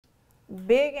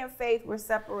Big and Faith were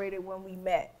separated when we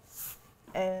met.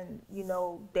 And, you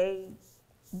know,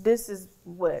 this is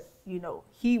what, you know,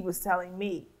 he was telling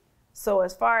me. So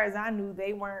as far as I knew,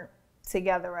 they weren't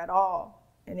together at all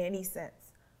in any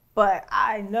sense. But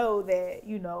I know that,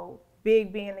 you know,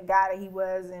 Big being the guy that he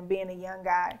was and being a young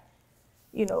guy,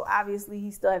 you know, obviously he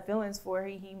still had feelings for her.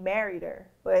 He married her.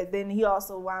 But then he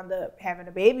also wound up having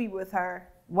a baby with her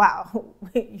while,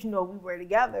 you know, we were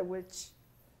together, which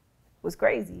was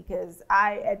crazy because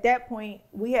at that point,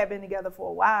 we had been together for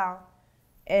a while.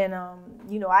 And,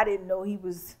 you know, I didn't know he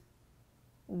was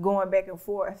going back and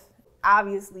forth.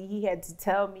 Obviously, he had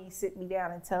to sit me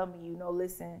down and tell me, you know,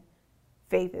 listen,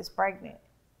 Faith is pregnant.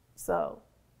 So,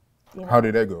 you know. How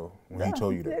did that go when he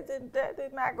told you that? That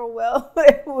did not go well.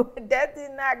 That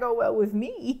did not go well with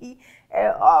me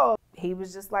at all. He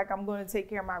was just like, I'm going to take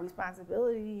care of my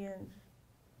responsibility and,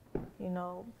 you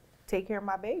know, take care of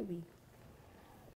my baby.